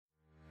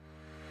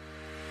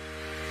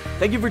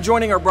Thank you for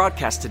joining our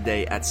broadcast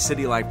today at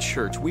City Life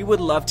Church. We would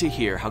love to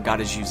hear how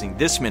God is using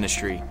this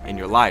ministry in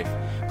your life.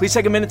 Please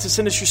take a minute to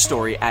send us your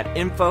story at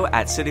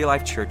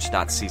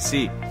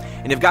info@citylifechurch.cc.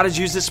 And if God has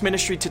used this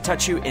ministry to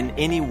touch you in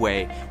any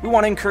way, we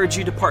want to encourage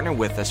you to partner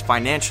with us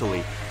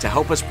financially to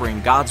help us bring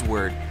God's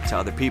Word to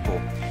other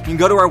people. You can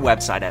go to our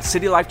website at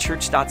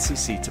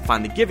citylifechurch.cc to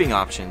find the giving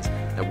options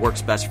that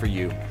works best for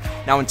you.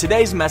 Now, in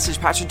today's message,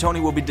 Pastor Tony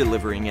will be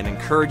delivering an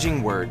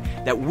encouraging word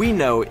that we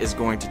know is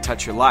going to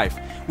touch your life.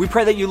 We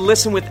pray that you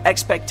listen with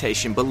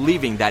expectation,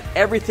 believing that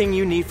everything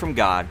you need from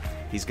God,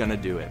 He's going to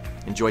do it.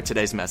 Enjoy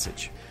today's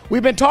message.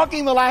 We've been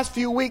talking the last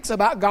few weeks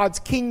about God's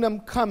kingdom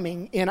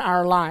coming in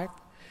our life.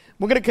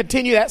 We're going to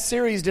continue that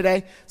series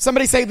today.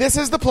 Somebody say, this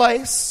is the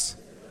place.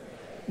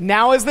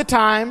 Now is the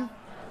time.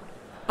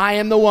 I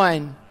am the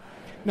one.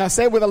 Now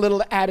say it with a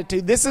little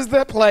attitude. This is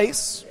the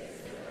place.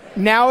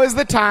 Now is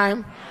the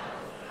time.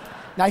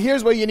 Now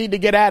here's where you need to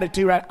get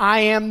attitude right.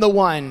 I am the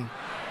one.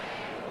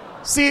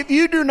 See, if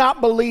you do not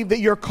believe that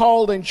you're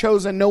called and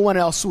chosen, no one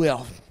else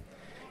will.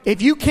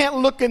 If you can't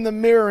look in the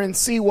mirror and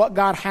see what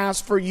God has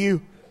for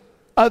you,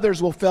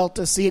 others will fail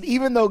to see it,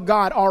 even though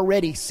God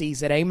already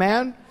sees it.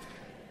 Amen?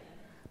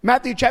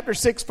 Matthew chapter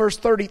 6, verse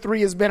 33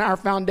 has been our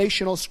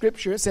foundational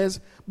scripture. It says,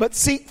 but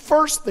seek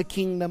first the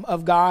kingdom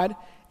of God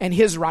and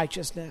His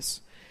righteousness,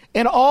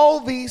 and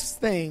all these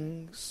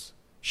things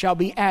shall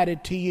be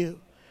added to you.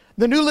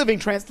 The New Living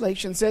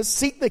Translation says,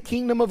 seek the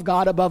kingdom of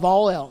God above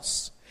all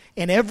else,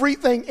 and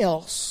everything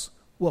else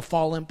will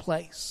fall in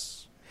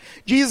place.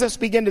 Jesus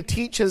began to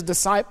teach His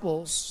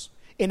disciples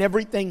in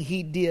everything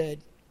He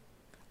did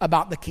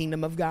about the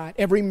kingdom of God.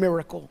 Every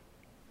miracle,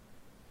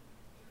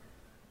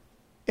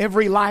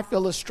 every life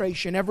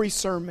illustration, every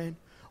sermon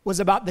was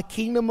about the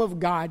kingdom of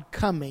God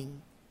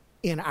coming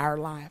in our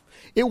life.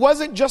 It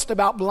wasn't just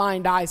about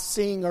blind eyes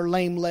seeing or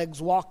lame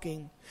legs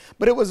walking,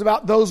 but it was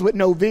about those with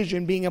no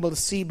vision being able to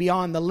see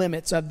beyond the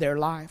limits of their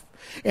life.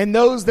 And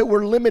those that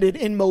were limited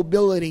in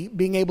mobility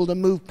being able to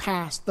move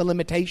past the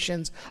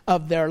limitations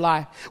of their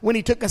life. When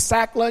He took a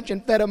sack lunch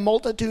and fed a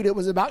multitude, it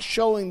was about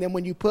showing them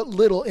when you put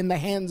little in the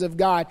hands of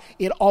God,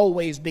 it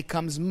always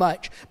becomes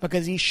much,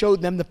 because He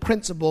showed them the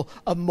principle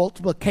of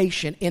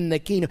multiplication in the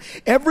kingdom.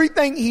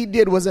 Everything He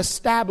did was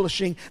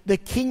establishing the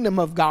kingdom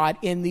of God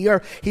in the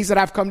earth. He said,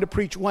 I've come to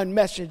preach one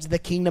message, the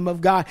kingdom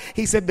of God.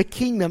 He said, the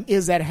kingdom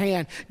is at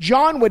hand.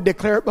 John would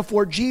declare it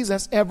before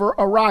Jesus ever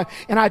arrived.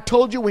 And I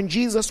told you when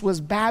Jesus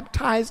was baptized,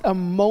 a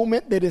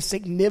moment that is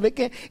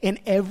significant in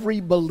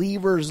every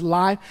believer's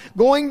life.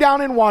 Going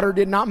down in water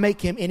did not make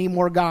Him any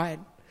more God,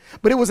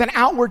 but it was an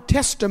outward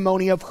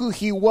testimony of who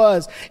He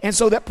was. And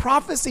so that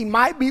prophecy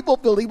might be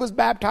fulfilled. He was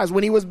baptized.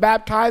 When He was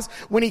baptized,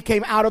 when He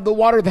came out of the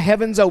water, the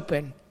heavens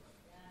opened.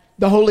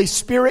 The Holy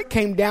Spirit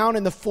came down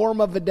in the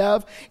form of a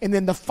dove, and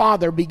then the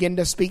Father began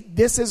to speak.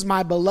 This is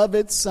my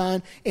beloved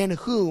Son, in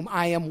whom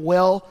I am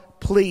well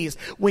pleased.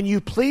 When you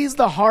please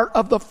the heart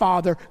of the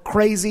Father,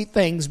 crazy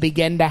things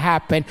begin to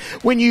happen.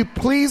 When you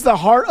please the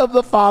heart of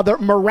the Father,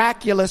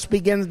 miraculous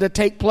begins to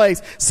take place.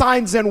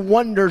 Signs and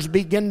wonders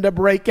begin to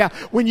break out.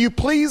 When you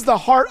please the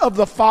heart of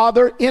the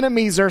Father,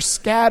 enemies are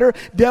scattered,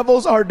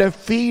 devils are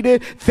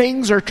defeated,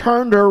 things are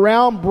turned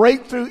around,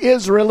 breakthrough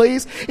is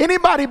released.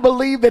 Anybody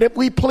believe that if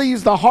we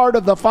please the heart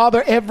of the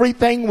Father,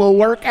 everything will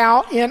work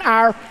out in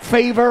our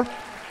favor?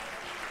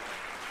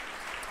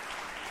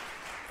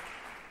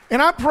 And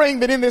I'm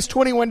praying that in this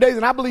 21 days,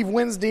 and I believe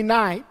Wednesday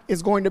night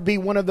is going to be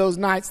one of those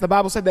nights. The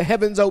Bible said the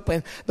heavens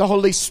opened, the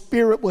Holy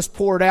Spirit was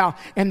poured out,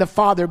 and the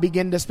Father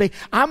began to speak.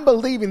 I'm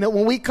believing that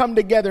when we come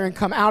together and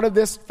come out of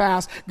this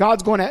fast,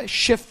 God's going to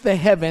shift the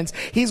heavens.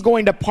 He's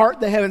going to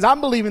part the heavens.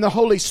 I'm believing the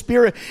Holy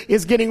Spirit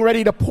is getting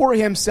ready to pour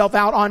Himself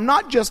out on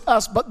not just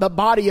us, but the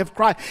body of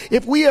Christ.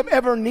 If we have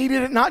ever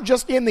needed it, not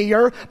just in the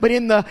earth, but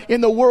in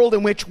the world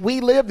in which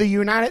we live, the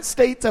United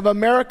States of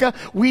America,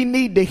 we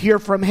need to hear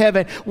from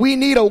heaven. We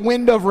need a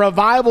wind of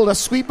revival to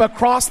sweep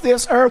across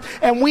this earth,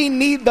 and we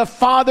need the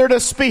Father to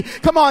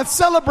speak. Come on,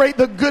 celebrate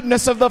the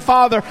goodness of the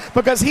Father,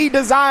 because He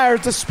desires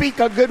to speak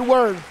a good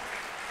word.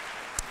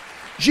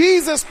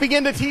 Jesus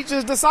began to teach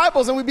His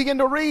disciples, and we begin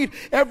to read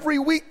every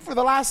week for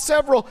the last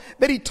several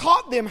that He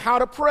taught them how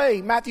to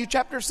pray. Matthew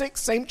chapter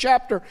 6, same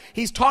chapter.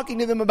 He's talking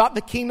to them about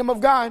the kingdom of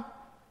God.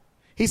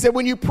 He said,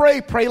 when you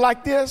pray, pray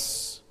like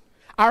this.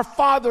 Our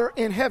Father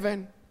in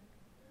heaven,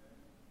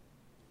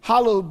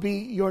 hallowed be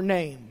your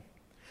name.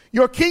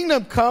 Your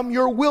kingdom come,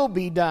 your will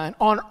be done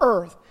on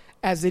earth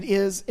as it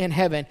is in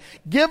heaven.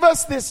 Give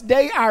us this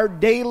day our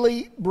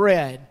daily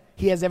bread.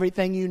 He has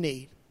everything you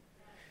need.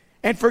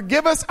 And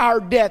forgive us our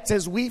debts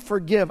as we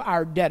forgive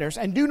our debtors.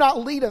 And do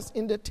not lead us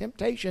into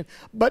temptation,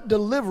 but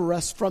deliver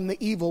us from the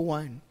evil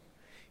one.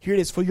 Here it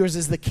is. For yours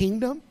is the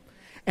kingdom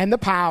and the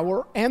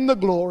power and the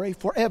glory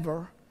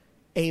forever.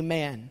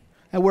 Amen.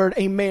 That word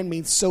amen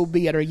means so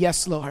be it, or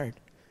yes, Lord.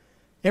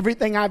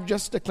 Everything I've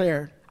just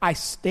declared, I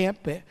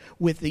stamp it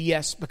with the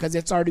yes, because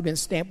it's already been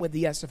stamped with the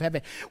yes of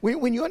heaven.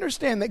 When you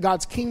understand that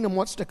God's kingdom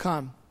wants to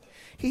come,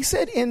 He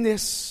said in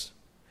this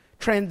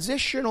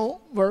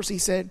transitional verse, He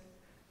said,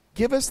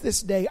 give us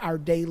this day our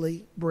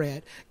daily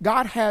bread.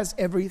 God has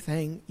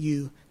everything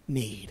you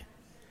need.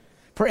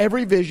 For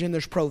every vision,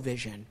 there's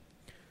provision.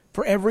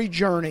 For every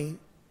journey,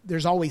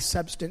 there's always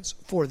substance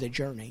for the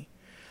journey.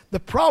 The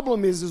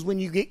problem is when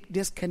you get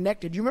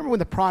disconnected. You remember when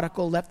the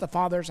prodigal left the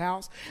father's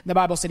house? The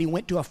Bible said he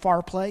went to a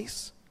far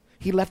place.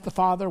 He left the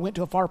father, went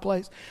to a far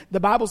place. The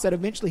Bible said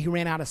eventually he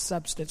ran out of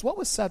substance. What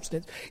was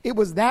substance? It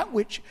was that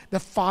which the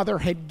father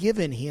had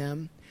given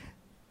him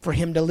for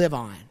him to live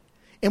on.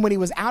 And when he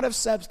was out of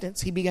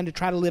substance, he began to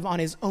try to live on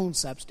his own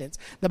substance.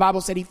 The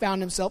Bible said he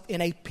found himself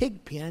in a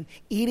pig pen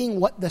eating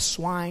what the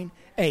swine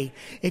ate.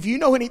 If you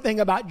know anything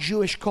about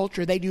Jewish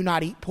culture, they do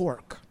not eat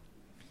pork,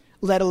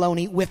 let alone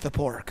eat with the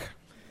pork.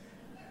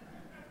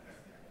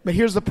 But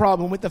here's the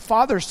problem. With the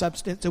father's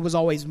substance, it was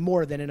always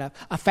more than enough.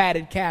 A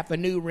fatted calf, a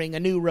new ring, a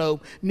new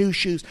robe, new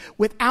shoes.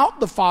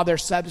 Without the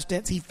father's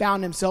substance, he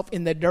found himself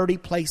in the dirty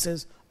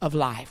places of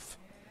life.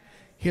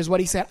 Here's what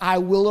he said. I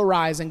will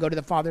arise and go to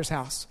the Father's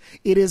house.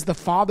 It is the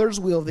Father's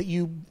will that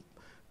you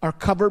are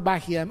covered by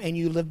him and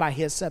you live by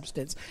his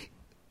substance.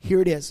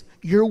 Here it is.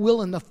 Your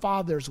will and the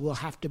Father's will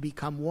have to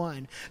become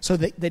one so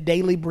that the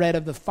daily bread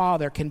of the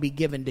Father can be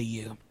given to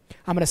you.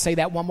 I'm going to say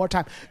that one more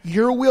time.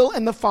 Your will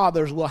and the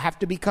Father's will have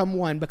to become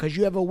one because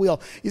you have a will.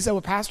 You say,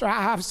 well, Pastor,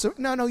 I have...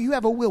 No, you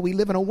have a will. We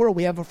live in a world.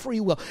 We have a free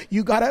will.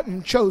 You got up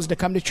and chose to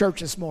come to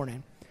church this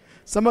morning.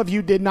 Some of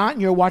you did not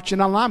and you're watching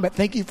online, but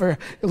thank you for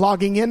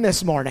logging in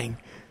this morning.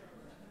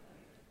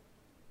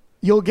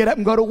 You'll get up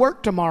and go to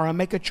work tomorrow and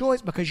make a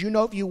choice because you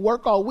know if you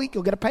work all week,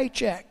 you'll get a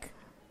paycheck.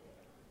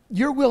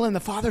 Your will and the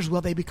Father's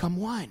will, they become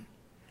one.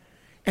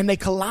 And they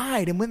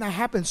collide. And when that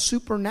happens,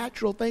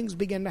 supernatural things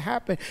begin to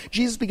happen.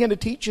 Jesus began to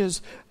teach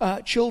his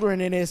children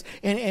and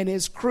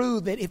his crew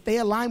that if they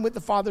align with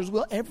the Father's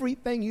will,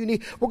 everything you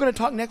need. We're going to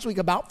talk next week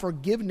about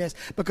forgiveness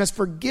because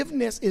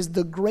forgiveness is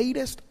the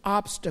greatest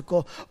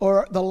obstacle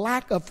or the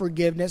lack of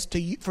forgiveness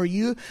for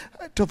you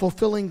to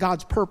fulfilling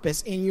God's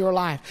purpose in your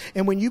life.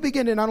 And when you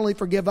begin to not only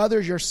forgive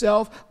others,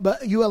 yourself,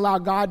 but you allow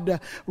God to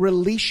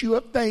release you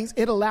of things,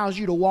 it allows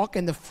you to walk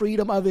in the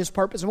freedom of his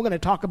purpose. And we're going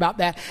to talk about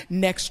that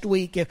next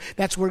week if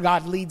that's where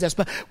God leads us.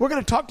 But we're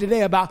going to talk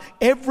today about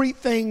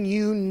everything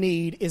you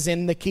need is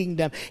in the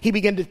kingdom. He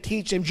began to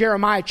teach in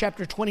Jeremiah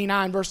chapter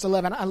 29 verse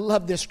 11. I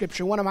love this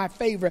scripture, one of my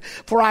favorite.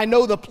 For I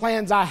know the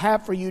plans I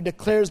have for you,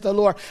 declares the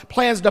Lord.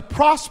 Plans to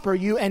prosper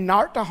you and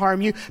not to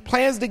harm you.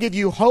 Plans to give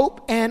you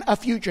hope and a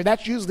future.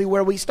 That's usually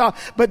where we stop.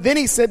 But then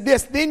he said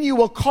this, then you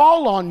will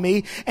call on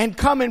me and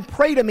come and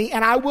pray to me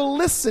and I will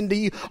listen to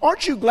you.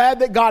 Aren't you glad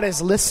that God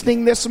is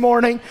listening this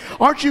morning?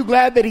 Aren't you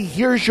glad that he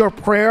hears your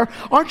prayer?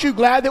 Aren't you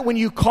glad that when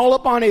you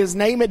call upon his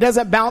name, it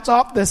doesn't bounce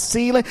off the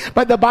ceiling,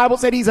 but the Bible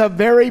said he's a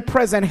very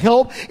present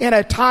help in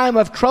a time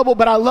of trouble.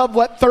 But I love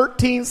what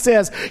 13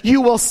 says.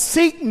 You will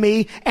seek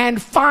me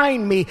and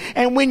find me.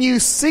 And when you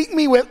seek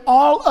me with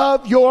all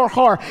of your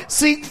heart,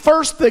 seek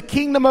first the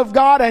kingdom of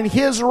God and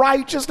his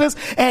righteousness,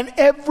 and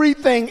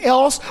everything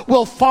else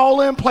will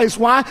fall in place.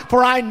 Why?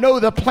 For I know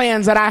the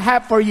plans that I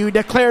have for you,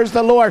 declares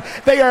the Lord.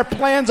 They are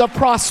plans of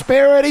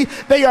prosperity.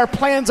 They are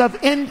plans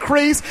of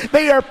increase.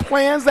 They are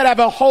plans that have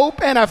a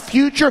hope and a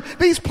future.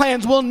 These plans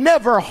will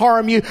never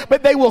harm you,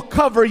 but they will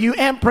cover you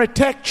and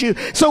protect you.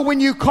 So when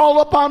you call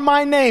upon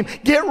my name,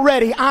 get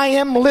ready. I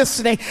am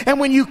listening. And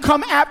when you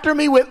come after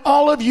me with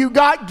all of you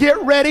got,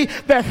 get ready.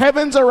 The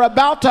heavens are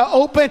about to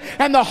open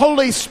and the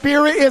Holy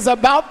Spirit is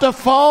about to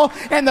fall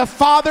and the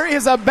Father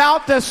is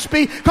about to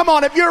speak. Come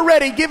on, if you're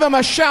ready, give him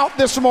a shout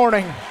this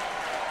morning.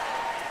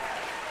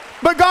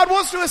 But God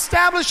wants to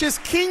establish his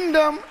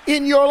kingdom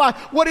in your life.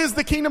 What is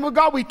the kingdom of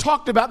God? We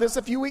talked about this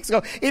a few weeks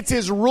ago. It's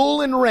his rule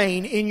and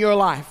reign in your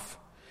life.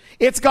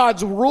 It's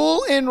God's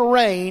rule and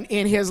reign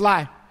in his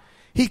life.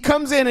 He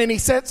comes in and he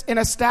sets and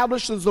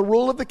establishes the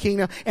rule of the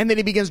kingdom, and then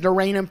he begins to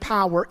reign in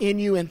power in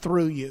you and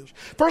through you.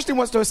 First, he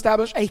wants to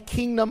establish a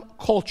kingdom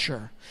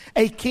culture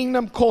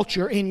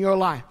in your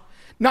life.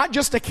 Not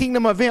just a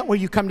kingdom event where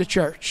you come to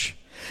church.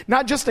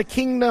 Not just a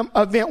kingdom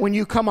event when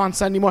you come on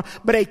Sunday morning,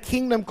 but a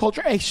kingdom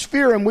culture, a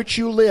sphere in which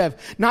you live.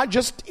 Not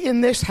just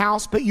in this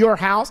house, but your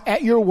house,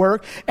 at your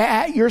work,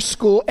 at your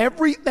school.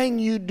 Everything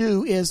you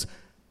do is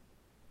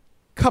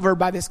covered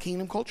by this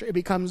kingdom culture. It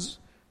becomes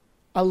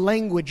a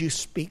language you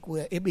speak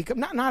with. It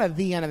becomes not a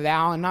thee and a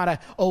thou and not a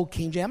old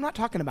King James. I'm not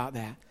talking about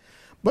that.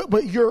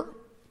 But your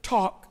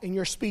talk and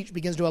your speech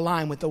begins to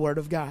align with the Word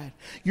of God.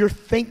 Your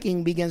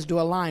thinking begins to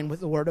align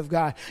with the Word of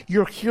God.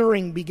 Your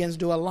hearing begins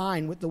to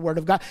align with the Word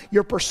of God.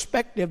 Your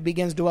perspective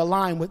begins to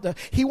align with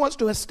He wants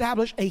to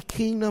establish a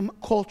kingdom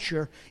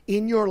culture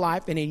in your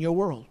life and in your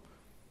world.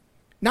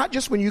 Not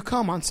just when you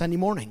come on Sunday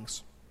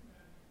mornings.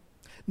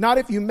 Not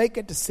if you make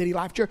it to City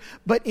Life Church,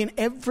 but in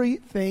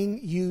everything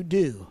you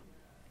do.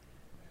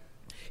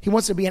 He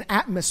wants to be an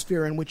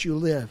atmosphere in which you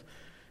live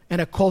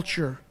and a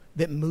culture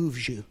that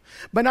moves you.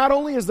 But not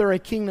only is there a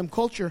kingdom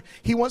culture,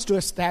 he wants to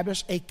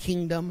establish a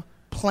kingdom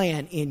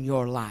plan in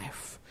your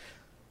life.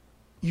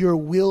 Your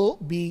will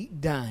be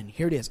done.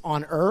 Here it is.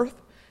 On earth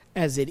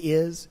as it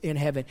is in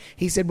heaven.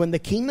 He said, when the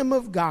kingdom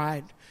of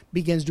God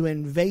begins to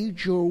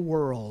invade your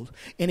world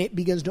and it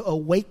begins to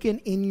awaken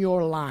in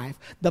your life,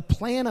 the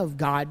plan of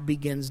God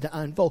begins to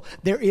unfold.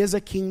 There is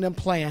a kingdom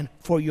plan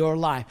for your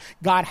life.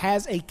 God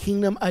has a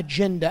kingdom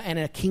agenda and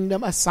a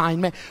kingdom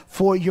assignment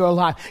for your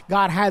life.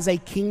 God has a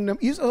kingdom.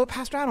 You say, oh,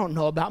 Pastor, I don't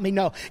know about me.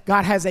 No,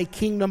 God has a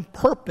kingdom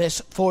purpose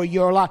for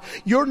your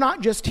life. You're not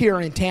just here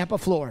in Tampa,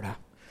 Florida.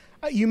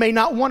 You may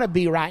not want to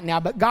be right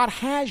now, but God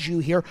has you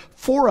here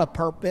for a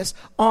purpose,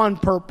 on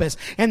purpose.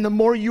 And the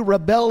more you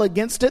rebel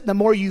against it, the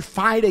more you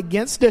fight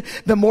against it,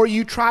 the more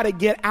you try to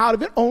get out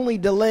of it, only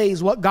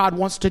delays what God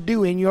wants to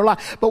do in your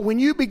life. But when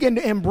you begin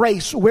to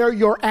embrace where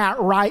you're at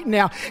right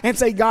now and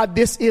say, God,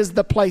 this is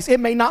the place.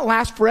 It may not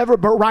last forever,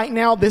 but right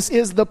now this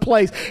is the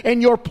place.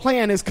 And your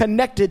plan is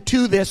connected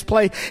to this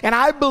place. And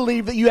I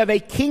believe that you have a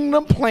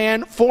kingdom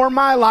plan for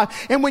my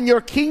life. And when your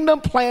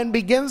kingdom plan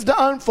begins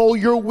to unfold,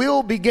 your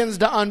will begins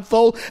to unfold.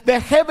 The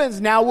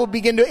heavens now will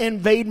begin to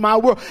invade my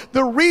world.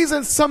 The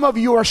reason some of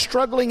you are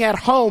struggling at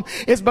home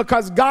is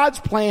because God's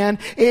plan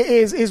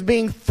is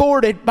being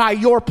thwarted by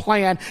your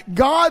plan.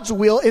 God's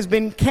will is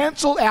being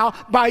canceled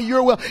out by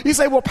your will. You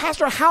say, well,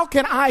 Pastor, how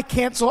can I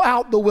cancel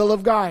out the will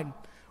of God?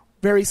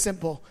 Very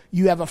simple.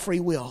 You have a free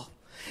will.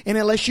 And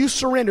unless you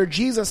surrender,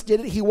 Jesus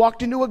did it. He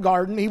walked into a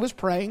garden. He was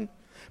prayed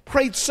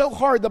so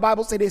hard, the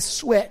Bible said his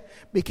sweat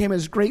became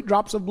as great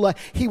drops of blood.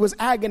 He was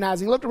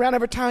agonizing. He looked around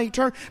every time he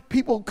turned.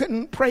 People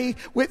couldn't pray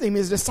with him.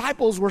 His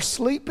disciples were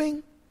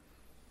sleeping.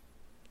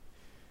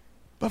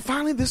 But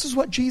finally, this is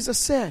what Jesus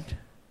said.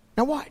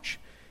 Now watch.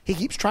 He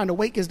keeps trying to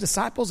wake his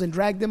disciples and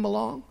drag them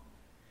along.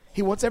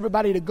 He wants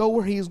everybody to go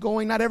where he is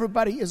going. Not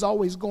everybody is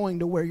always going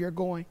to where you're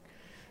going.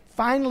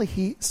 Finally,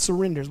 he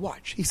surrenders.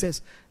 Watch. He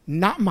says,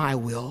 not my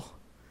will,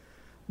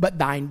 but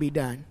thine be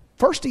done.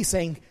 First, he's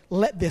saying,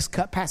 let this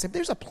cup pass. If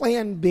there's a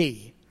plan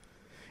B,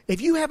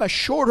 if you have a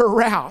shorter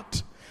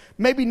route,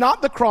 maybe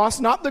not the cross,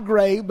 not the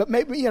grave, but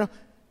maybe,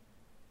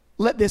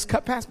 let this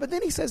cup pass. But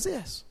then he says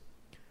this,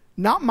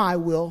 not my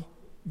will,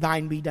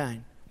 thine be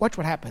done. Watch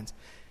what happens.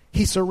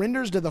 He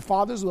surrenders to the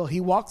Father's will. He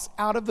walks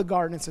out of the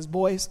garden and says,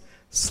 boys,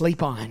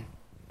 sleep on.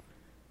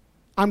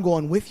 I'm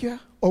going with you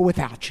or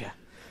without you.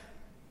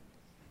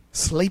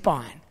 Sleep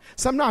on.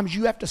 Sometimes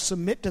you have to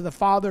submit to the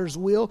Father's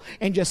will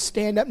and just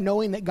stand up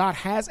knowing that God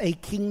has a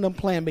kingdom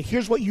plan. But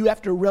here's what you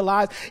have to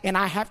realize, and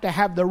I have to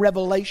have the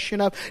revelation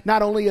of,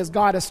 not only is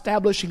God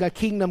establishing a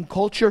kingdom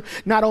culture,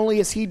 not only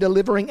is he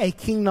delivering a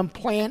kingdom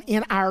plan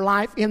in our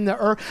life, in the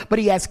earth, but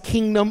he has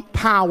kingdom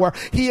power.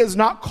 He has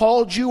not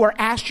called you or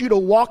asked you to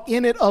walk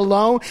in it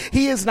alone.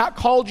 He has not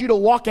called you to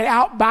walk it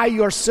out by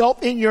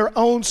yourself in your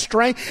own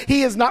strength.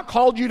 He has not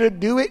called you to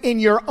do it in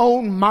your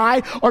own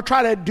might or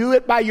try to do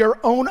it by your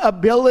own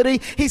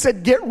ability. He said,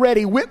 get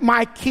ready. With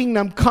my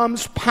kingdom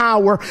comes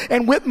power,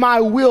 and with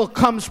my will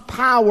comes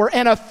power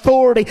and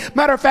authority.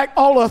 Matter of fact,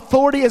 all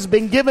authority has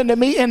been given to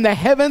me in the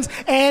heavens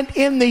and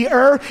in the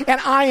earth, and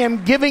I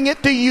am giving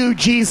it to you,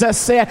 Jesus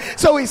said.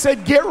 So he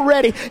said, get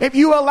ready. If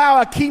you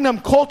allow a kingdom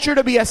culture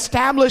to be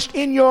established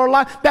in your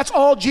life, that's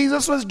all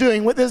Jesus was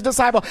doing with his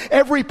disciples.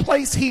 Every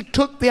place he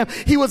took them,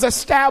 he was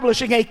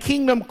establishing a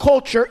kingdom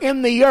culture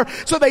in the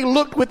earth. So they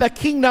looked with a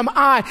kingdom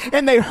eye,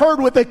 and they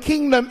heard with a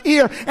kingdom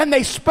ear, and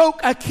they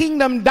spoke a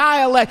kingdom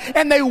dialect,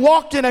 and they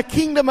walked in a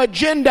kingdom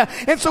agenda.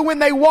 And so when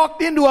they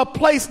walked into a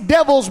place,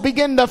 devils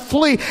begin to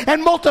flee,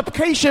 and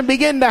multiplication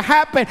begin to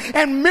happen,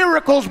 and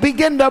miracles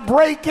begin to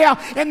break out.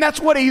 And that's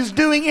what he's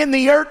doing in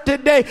the earth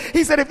today.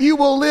 He said, if you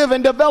will live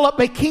and develop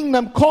a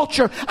kingdom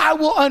culture, I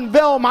will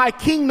unveil my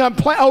kingdom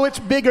plan. Oh, it's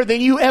bigger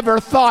than you ever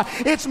thought.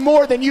 It's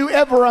more than you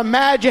ever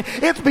imagined.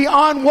 It's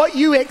beyond what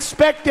you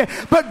expected.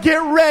 But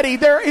get ready.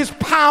 There is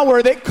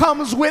power that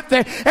comes with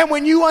it. And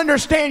when you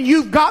understand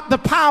you've got the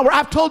power,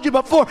 I've told you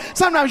before,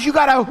 sometimes you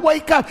got to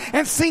wake up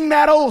and sing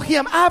that old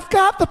hymn, I've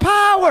got the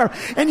power.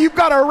 And you've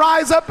got to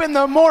rise up in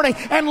the morning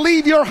and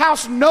leave your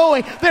house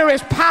knowing there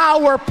is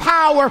power,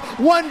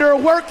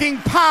 wonder-working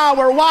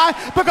power. Why?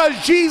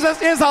 Because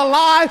Jesus is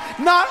alive,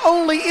 not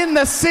only in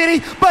the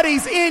city, but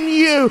he's in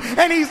you,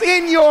 and he's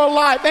in your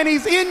life, and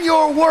he's in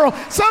your world.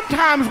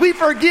 Sometimes we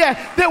forget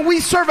that we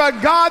serve a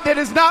God that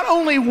is not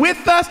only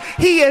with us,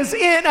 he is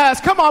in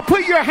us. Come on,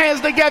 put your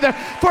hands together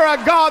for a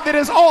God that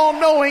is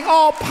all-knowing,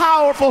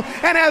 all-powerful,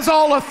 and has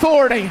all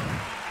authority.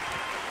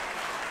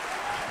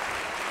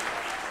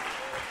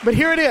 But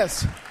here it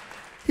is.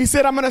 He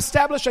said, I'm going to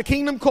establish a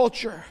kingdom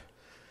culture.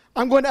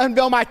 I'm going to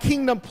unveil my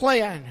kingdom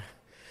plan.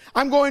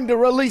 I'm going to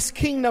release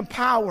kingdom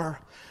power.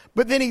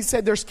 But then he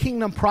said there's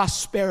kingdom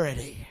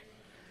prosperity.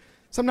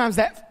 Sometimes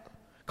that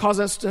causes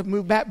us to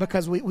move back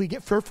because we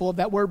get fearful of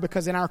that word,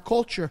 because in our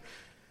culture,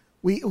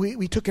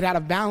 we took it out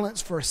of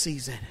balance for a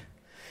season.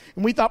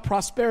 And we thought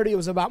prosperity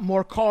was about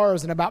more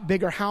cars and about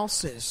bigger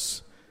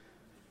houses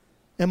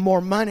and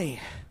more money.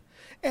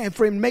 And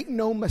friend, make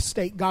no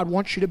mistake, God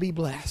wants you to be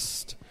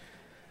blessed.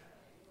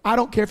 I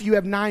don't care if you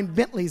have 9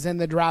 Bentleys in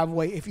the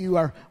driveway if you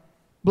are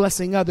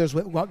blessing others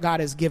with what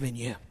God has given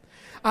you.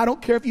 I don't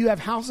care if you have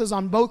houses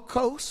on both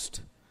coasts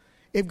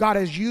if God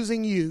is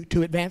using you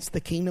to advance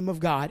the kingdom of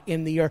God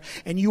in the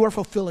earth and you are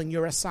fulfilling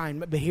your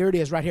assignment. But here it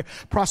is right here.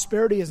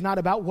 Prosperity is not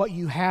about what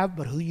you have,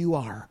 but who you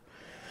are.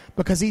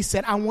 Because he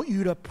said, I want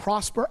you to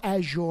prosper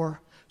as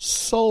your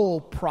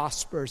soul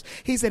prospers.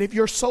 He said, if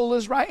your soul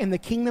is right and the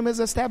kingdom is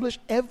established,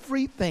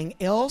 everything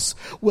else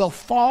will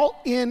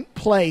fall in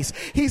place.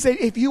 He said,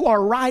 if you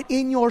are right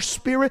in your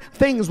spirit,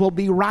 things will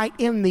be right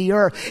in the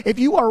earth. If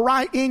you are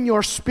right in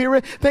your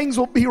spirit, things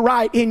will be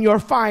right in your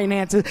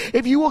finances.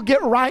 If you will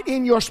get right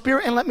in your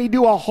spirit, and let me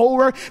do a whole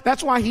work.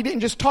 That's why he didn't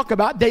just talk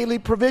about daily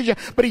provision,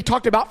 but he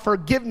talked about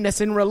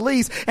forgiveness and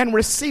release and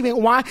receiving.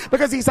 Why?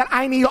 Because he said,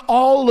 I need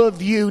all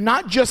of you,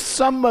 not just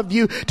some of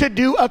you, to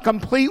do a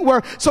complete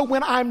work. So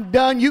when I'm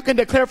done, you can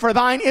declare, for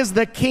thine is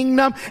the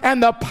kingdom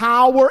and the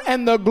power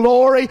and the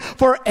glory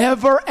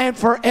forever and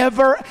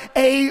forever.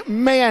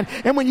 Amen.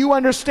 And when you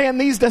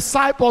understand these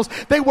disciples,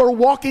 they were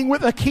walking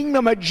with a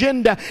kingdom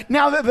agenda.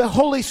 Now that the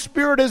Holy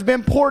Spirit has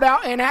been poured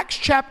out in Acts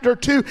chapter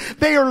 2,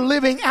 they are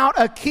living out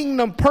a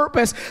kingdom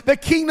purpose. The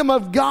kingdom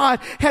of God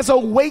has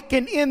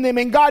awakened in them,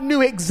 and God knew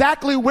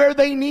exactly where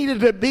they needed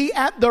to be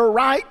at the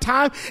right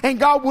time. And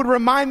God would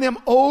remind them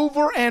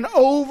over and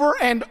over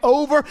and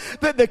over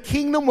that the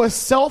kingdom was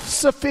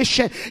self-sufficient.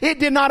 It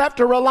did not have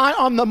to rely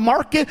on the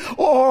market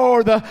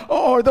or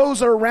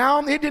those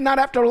around. It did not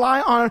have to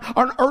rely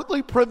on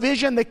earthly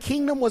provision. The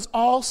kingdom was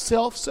all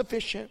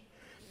self-sufficient.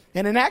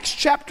 And in Acts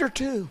chapter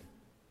 2,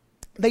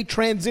 they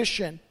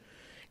transition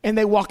and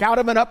they walk out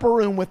of an upper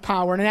room with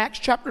power. And in Acts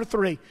chapter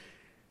 3,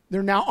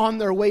 they're now on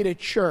their way to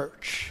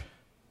church.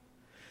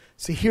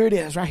 See, here it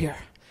is right here.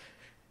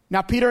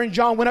 Now Peter and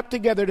John went up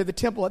together to the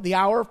temple at the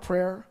hour of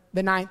prayer,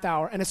 the 9th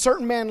hour. And a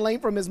certain man lame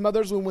from his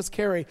mother's womb was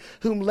carried,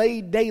 whom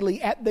lay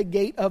daily at the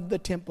gate of the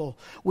temple,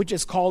 which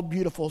is called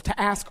Beautiful, to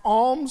ask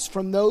alms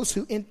from those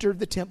who entered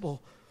the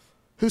temple.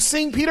 Who,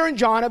 seeing Peter and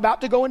John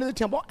about to go into the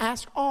temple,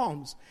 asked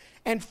alms.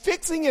 And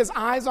fixing his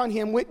eyes on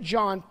him with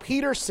John,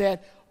 Peter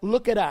said,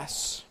 look at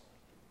us.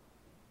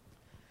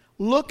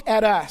 Look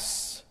at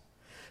us.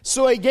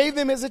 So he gave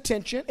them his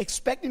attention,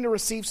 expecting to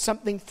receive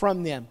something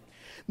from them.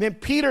 Then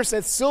Peter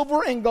said,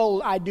 silver and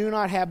gold I do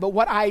not have, but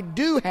what I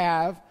do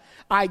have,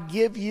 I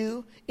give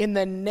you. In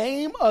the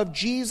name of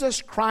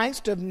Jesus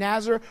Christ of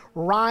Nazareth,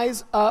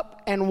 rise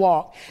up and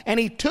walk. And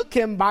he took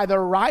him by the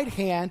right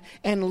hand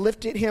and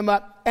lifted him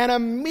up. And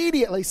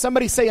immediately,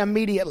 somebody say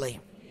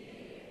immediately.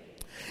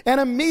 And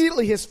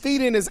immediately his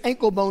feet and his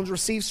ankle bones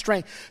received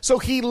strength. So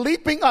he,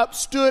 leaping up,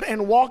 stood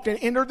and walked and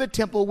entered the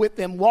temple with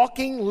them,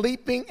 walking,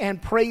 leaping,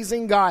 and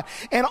praising God.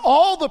 And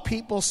all the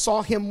people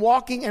saw him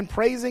walking and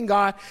praising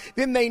God.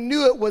 Then they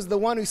knew it was the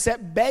one who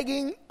sat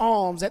begging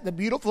alms at the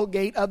beautiful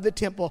gate of the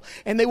temple.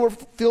 And they were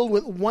filled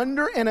with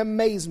wonder and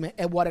amazement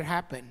at what had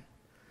happened.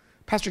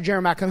 Pastor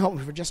Jeremiah, come help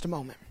me for just a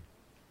moment.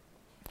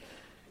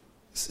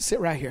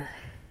 Sit right here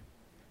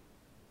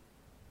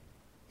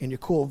in your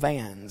cool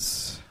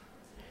Vans.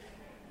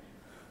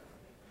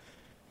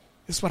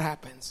 This is what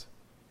happens.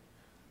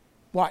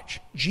 Watch.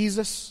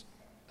 Jesus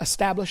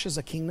establishes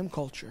a kingdom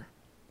culture.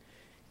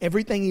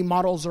 Everything he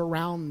models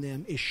around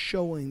them is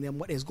showing them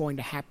what is going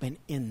to happen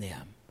in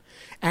them.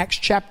 Acts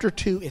chapter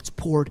 2, it's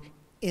poured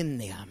in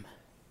them.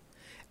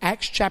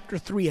 Acts chapter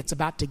 3, it's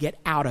about to get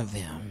out of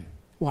them.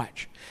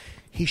 Watch.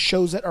 He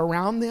shows it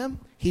around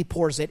them. He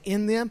pours it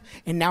in them.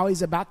 And now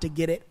he's about to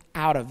get it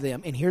out of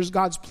them. And here's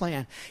God's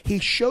plan. He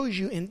shows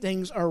you in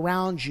things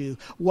around you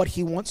what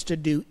he wants to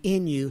do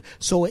in you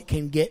so it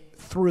can get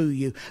through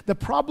you. The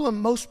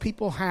problem most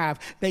people have,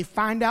 they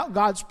find out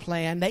God's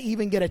plan, they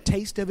even get a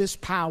taste of his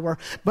power,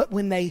 but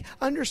when they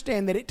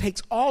understand that it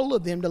takes all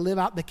of them to live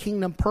out the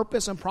kingdom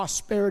purpose and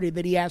prosperity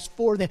that he has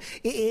for them,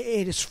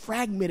 it is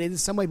fragmented in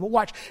some way. But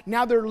watch,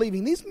 now they're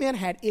leaving. These men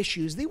had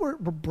issues. They were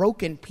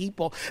broken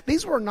people.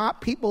 These were not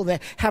people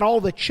that had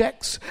all the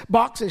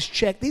boxes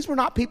checked. These were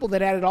not people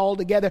that had it all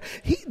together.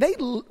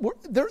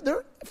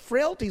 Their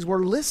frailties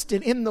were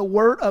listed in the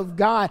Word of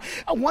God.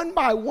 One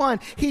by one,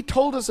 he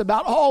told us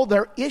about all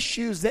their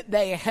issues that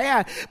they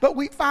had. But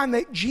we find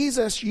that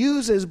Jesus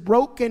uses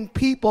broken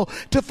people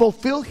to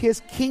fulfill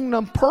his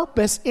kingdom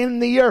purpose in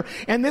the earth.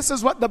 And this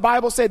is what the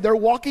Bible said. They're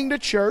walking to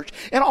church,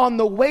 and on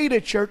the way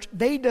to church,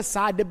 they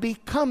decide to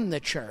become the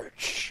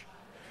church.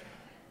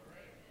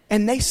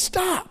 And they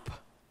stop.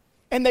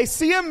 And they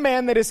see a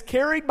man that is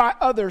carried by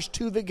others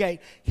to the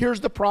gate.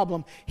 Here's the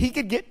problem. He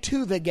could get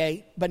to the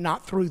gate, but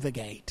not through the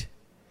gate.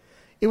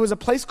 It was a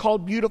place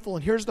called Beautiful,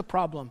 and here's the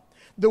problem.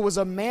 There was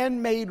a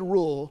man-made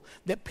rule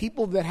that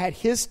people that had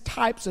his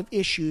types of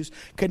issues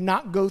could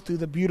not go through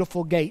the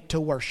beautiful gate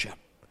to worship.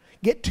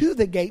 Get to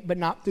the gate, but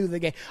not through the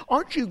gate.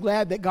 Aren't you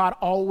glad that God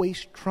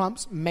always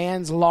trumps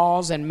man's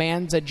laws and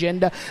man's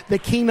agenda? The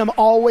kingdom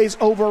always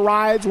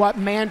overrides what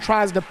man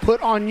tries to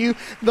put on you.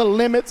 The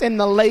limits and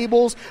the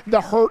labels,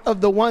 the hurt of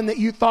the one that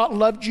you thought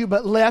loved you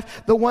but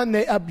left, the one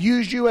that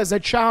abused you as a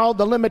child,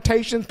 the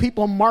limitations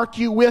people mark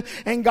you with.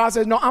 And God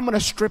says, no, I'm going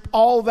to strip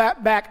all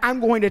that back. I'm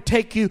going to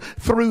take you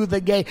through the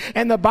gate.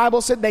 And the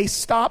Bible said they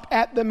stopped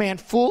at the man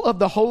full of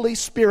the Holy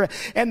Spirit.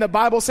 And the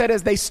Bible said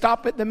as they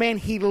stopped at the man,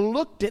 he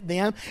looked at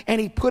them and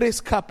he put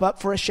his cup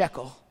up for a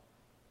shekel.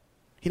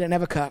 He didn't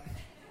have a cup.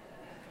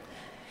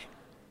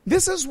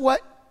 This is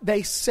what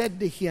they said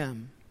to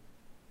him.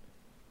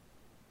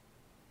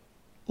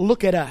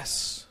 Look at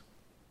us.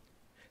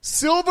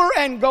 Silver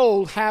and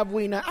gold have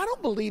we none. I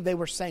don't believe they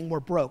were saying we're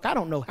broke. I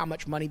don't know how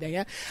much money they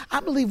had. I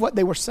believe what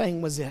they were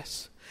saying was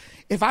this.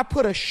 If I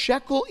put a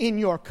shekel in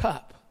your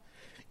cup,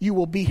 you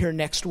will be here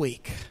next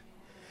week.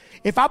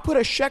 If I put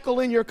a shekel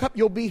in your cup,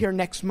 you'll be here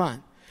next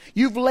month.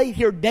 You've laid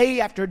here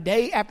day after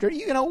day after,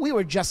 we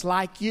were just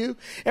like you.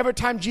 Every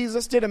time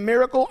Jesus did a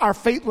miracle, our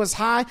faith was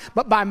high,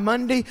 but by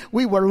Monday,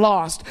 we were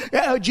lost.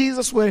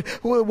 Jesus would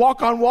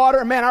walk on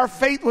water. Man, our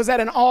faith was at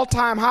an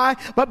all-time high,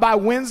 but by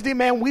Wednesday,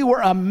 man, we were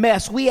a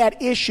mess. We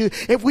had issues.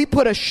 If we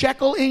put a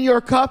shekel in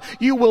your cup,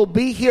 you will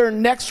be here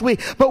next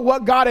week. But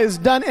what God has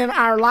done in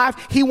our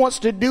life, He wants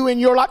to do in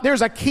your life.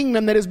 There's a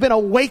kingdom that has been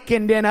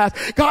awakened in us.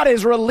 God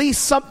has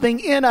released something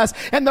in us.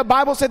 And the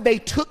Bible said they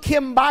took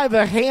Him by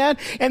the hand,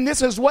 and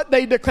this is what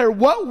they declare.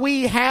 What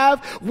we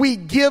have, we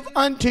give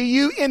unto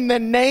you in the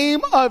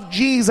name of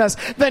Jesus,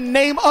 the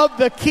name of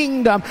the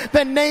kingdom,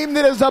 the name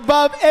that is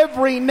above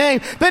every name,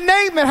 the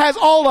name that has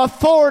all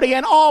authority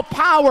and all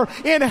power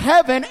in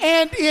heaven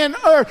and in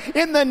earth.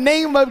 In the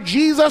name of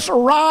Jesus,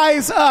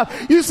 rise up.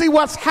 You see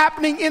what's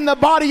happening in the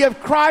body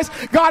of Christ?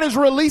 God is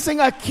releasing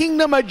a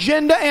kingdom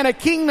agenda and a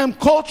kingdom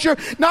culture,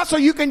 not so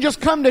you can just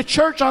come to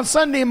church on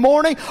Sunday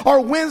morning or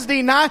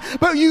Wednesday night,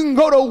 but you can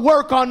go to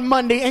work on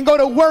Monday and go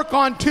to work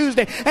on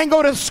Tuesday and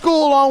go to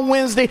school on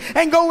Wednesday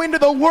and go into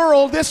the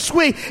world this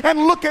week and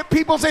look at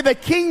people and say, the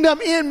kingdom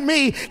in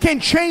me can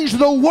change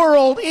the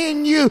world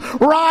in you.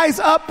 Rise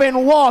up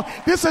and walk.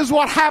 This is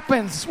what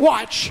happens.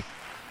 Watch.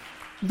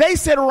 They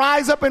said,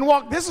 rise up and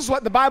walk. This is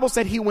what the Bible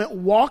said. He went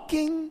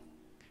walking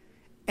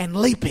and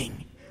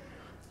leaping.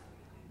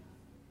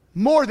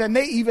 More than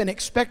they even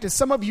expected.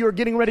 Some of you are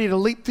getting ready to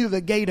leap through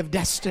the gate of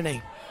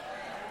destiny.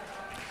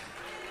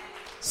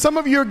 Some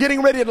of you are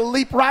getting ready to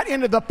leap right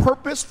into the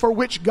purpose for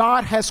which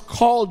God has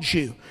called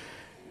you.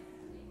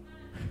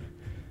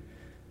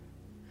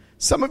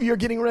 Some of you are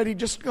getting ready to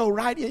just go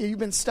right in. You've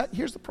been stuck.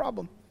 Here's the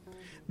problem.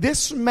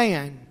 This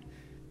man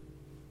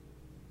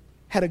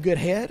had a good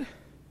head,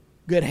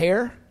 good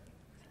hair,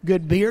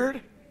 good beard.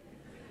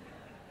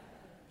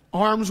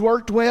 Arms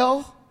worked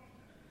well.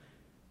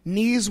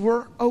 Knees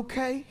were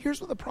okay. Here's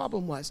what the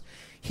problem was.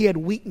 He had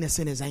weakness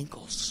in his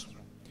ankles.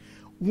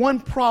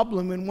 One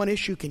problem and one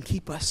issue can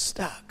keep us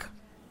stuck.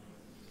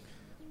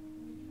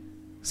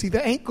 See,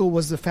 the ankle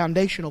was the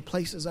foundational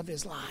places of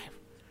his life.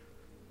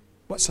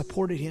 What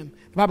supported him.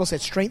 The Bible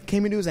said strength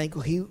came into his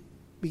ankle. He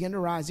began to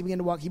rise. He began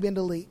to walk. He began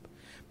to leap.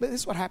 But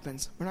this is what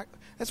happens.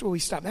 That's where we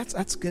stop.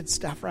 That's good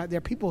stuff right there.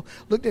 People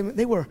looked at him.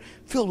 They were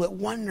filled with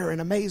wonder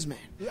and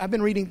amazement. I've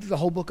been reading through the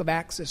whole book of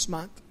Acts this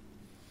month.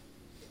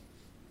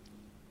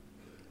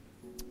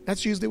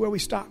 That's usually where we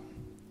stop.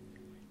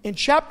 In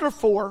chapter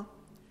 4,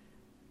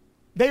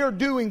 they are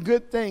doing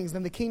good things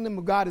and the kingdom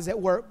of God is at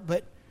work,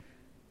 but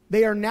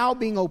they are now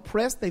being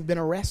oppressed. They've been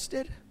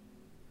arrested.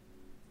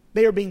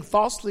 They are being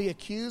falsely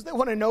accused. They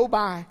want to know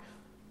by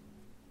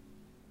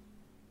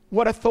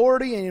what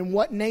authority and in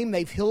what name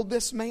they've healed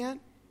this man.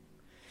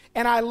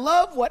 And I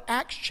love what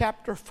Acts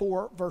chapter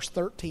 4 verse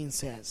 13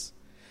 says.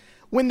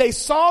 When they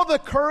saw the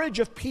courage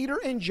of Peter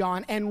and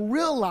John and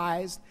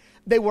realized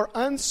they were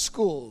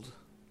unschooled,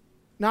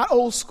 not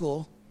old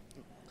school,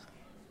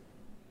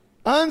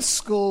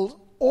 unschooled,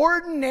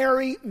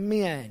 ordinary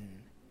men.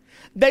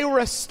 They were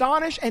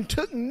astonished and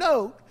took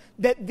note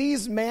that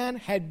these men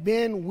had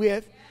been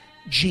with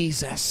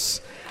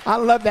Jesus. I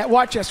love that.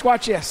 Watch this,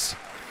 watch this.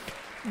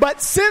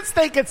 But since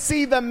they could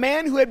see the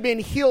man who had been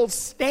healed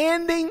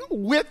standing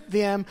with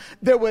them,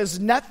 there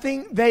was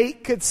nothing they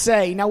could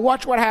say. Now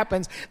watch what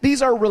happens.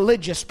 These are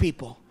religious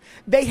people.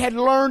 They had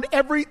learned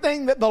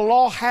everything that the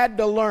law had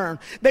to learn.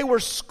 They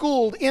were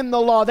schooled in the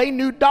law. They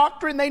knew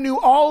doctrine. They knew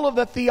all of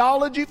the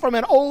theology from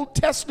an Old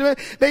Testament.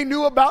 They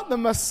knew about the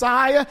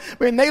Messiah.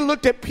 When they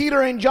looked at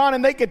Peter and John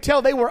and they could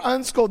tell they were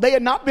unschooled. They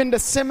had not been to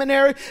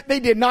seminary. They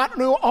did not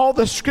know all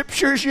the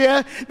scriptures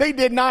yet. They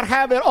did not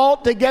have it all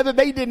together.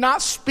 They did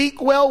not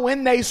speak well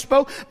when they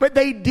spoke, but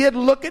they did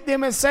look at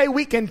them and say,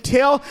 we can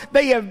tell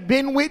they have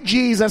been with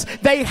Jesus.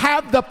 They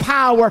have the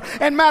power.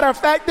 And matter of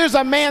fact, there's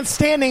a man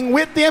standing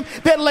with them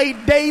that lay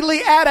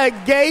daily at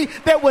a gate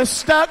that was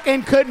stuck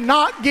and could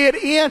not get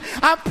in.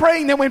 I'm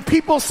praying that when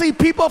people see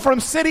people from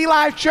City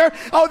Life Church,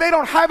 they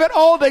don't have it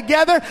all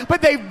together,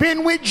 but they've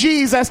been with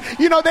Jesus.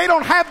 They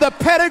don't have the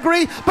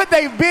pedigree, but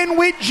they've been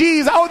with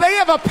Jesus. They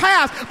have a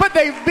past, but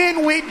they've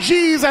been with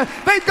Jesus.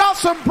 They've got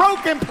some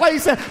broken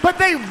places, but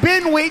they've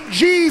been with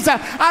Jesus.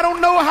 I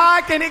don't know how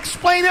I can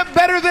explain it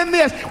better than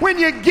this. When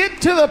you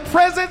get to the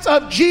presence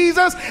of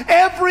Jesus,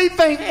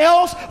 everything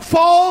else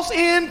falls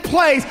in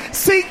place.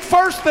 Seek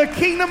first the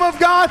kingdom of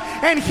God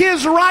and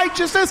His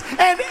righteousness,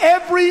 and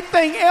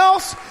everything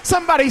else.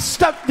 Somebody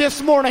stuck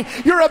this morning.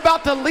 You're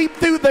about to leap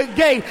through the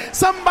gate.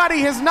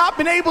 Somebody has not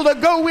been able to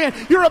go in.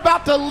 You're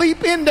about to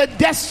leap into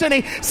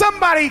destiny.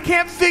 Somebody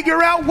can't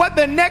figure out what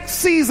the next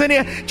season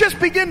is. Just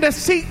begin to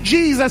seek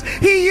Jesus.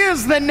 He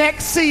is the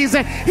next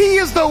season. He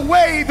is the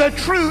way, the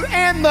truth,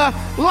 and the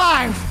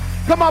life.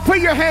 Come on, put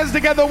your hands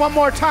together one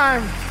more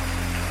time.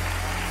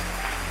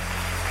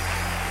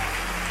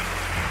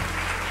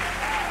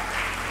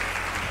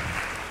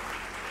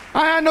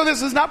 I know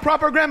this is not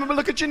proper grammar, but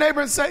look at your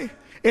neighbor and say,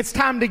 it's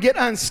time to get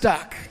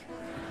unstuck.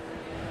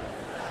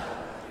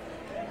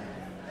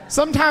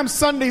 Sometimes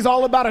Sunday's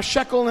all about a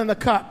shekel in the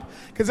cup.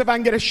 Because if I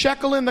can get a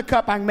shekel in the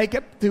cup, I can make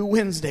it through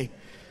Wednesday.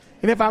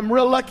 And if I'm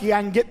real lucky,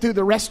 I can get through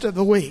the rest of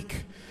the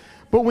week.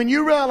 But when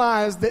you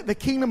realize that the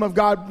kingdom of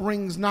God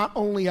brings not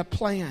only a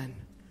plan,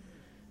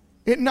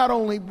 it not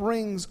only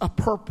brings a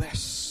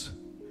purpose,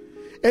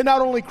 it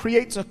not only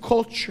creates a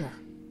culture,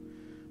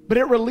 but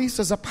it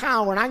releases a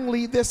power. And I can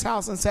leave this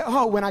house and say,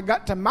 oh, when I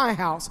got to my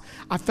house,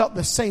 I felt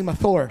the same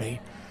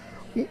authority.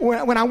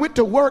 When I went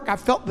to work, I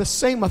felt the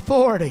same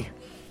authority.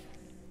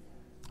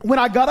 When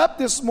I got up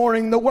this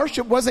morning, the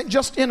worship wasn't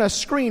just in a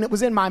screen, it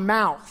was in my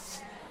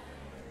mouth.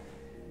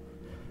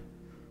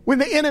 When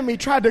the enemy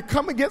tried to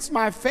come against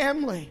my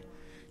family,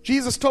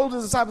 Jesus told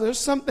his disciples, there's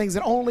some things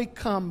that only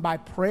come by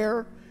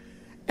prayer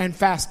and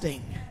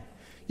fasting.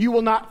 You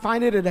will not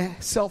find it at a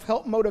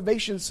self-help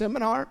motivation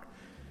seminar.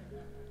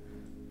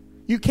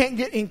 You can't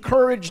get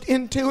encouraged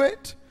into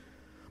it.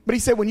 But he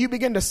said, when you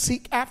begin to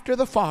seek after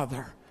the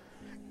Father,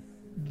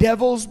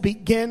 devils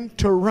begin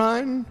to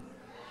run.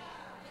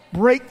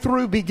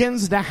 Breakthrough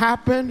begins to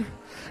happen.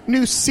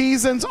 New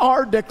seasons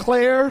are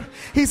declared.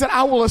 He said,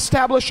 I will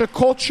establish a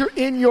culture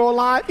in your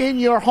life, in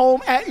your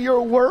home, at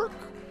your work,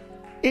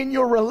 in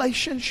your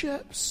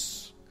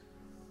relationships.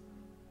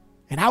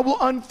 And I will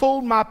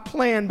unfold my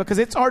plan because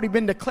it's already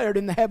been declared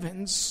in the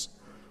heavens.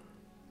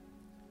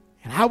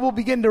 And I will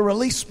begin to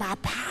release my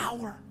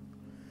power.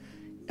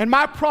 And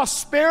my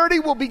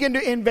prosperity will begin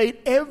to invade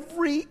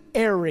every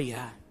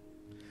area.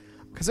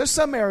 Because there's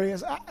some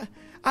areas,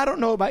 I don't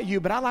know about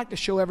you, but I like to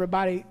show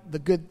everybody the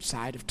good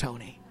side of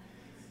Tony.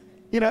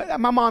 You know,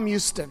 my mom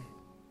used to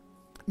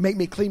make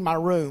me clean my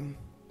room.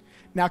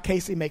 Now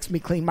Casey makes me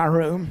clean my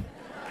room.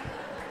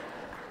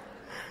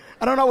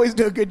 I don't always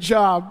do a good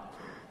job.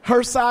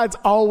 Her side's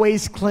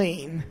always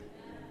clean.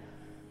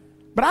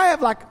 But I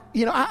have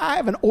I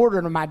have an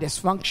order to my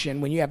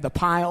dysfunction when you have the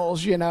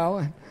piles, you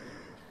know.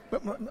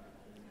 But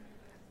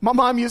my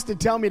mom used to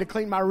tell me to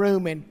clean my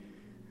room, and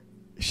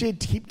she'd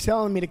keep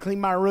telling me to clean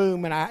my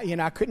room, and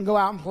I couldn't go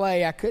out and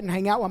play. I couldn't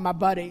hang out with my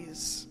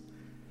buddies.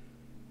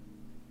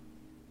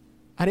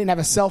 I didn't have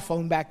a cell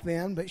phone back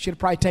then, but she'd have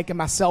probably taken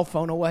my cell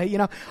phone away. You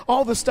know,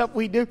 all the stuff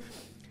we do.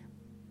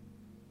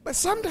 But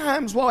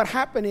sometimes what would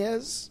happen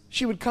is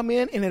she would come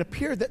in and it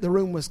appeared that the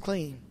room was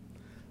clean.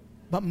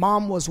 But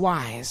Mom was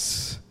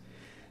wise.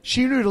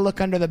 She knew to look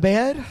under the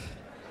bed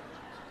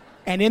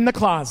and in the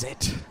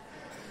closet.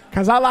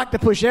 Because I like to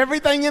push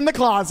everything in the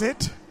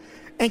closet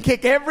and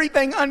kick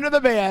everything under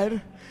the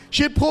bed.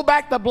 She'd pull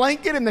back the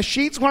blanket and the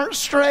sheets weren't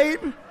straight.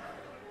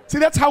 See,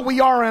 that's how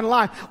we are in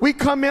life. We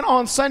come in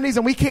on Sundays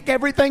and we kick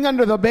everything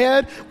under the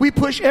bed. We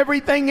push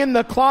everything in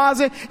the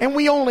closet and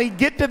we only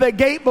get to the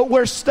gate, but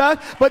we're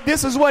stuck. But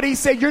this is what he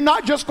said. You're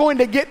not just going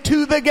to get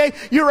to the gate.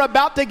 You're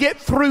about to get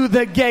through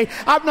the gate.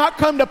 I've not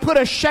come to put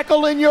a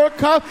shekel in your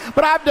cup,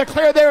 but I've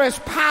declared there is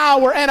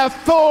power and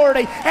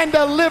authority and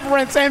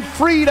deliverance and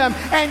freedom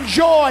and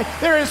joy.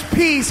 There is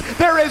peace.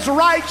 There is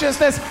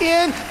righteousness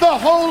in the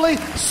Holy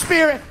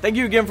Spirit. Thank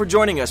you again for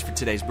joining us for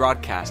today's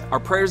broadcast. Our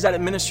prayers that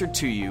it ministered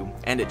to you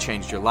and it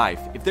changed your life.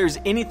 If there's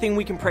anything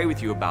we can pray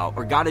with you about,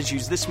 or God has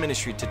used this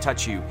ministry to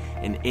touch you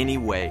in any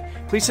way,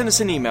 please send us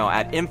an email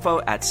at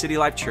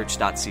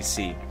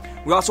info@citylifechurch.cc.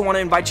 We also want to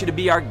invite you to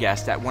be our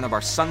guest at one of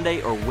our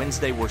Sunday or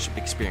Wednesday worship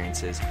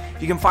experiences.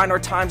 You can find our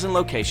times and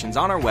locations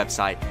on our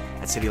website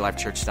at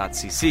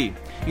citylifechurch.cc. You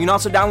can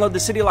also download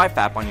the City Life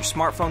app on your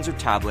smartphones or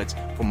tablets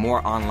for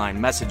more online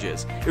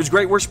messages. It was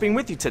great worshiping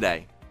with you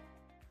today.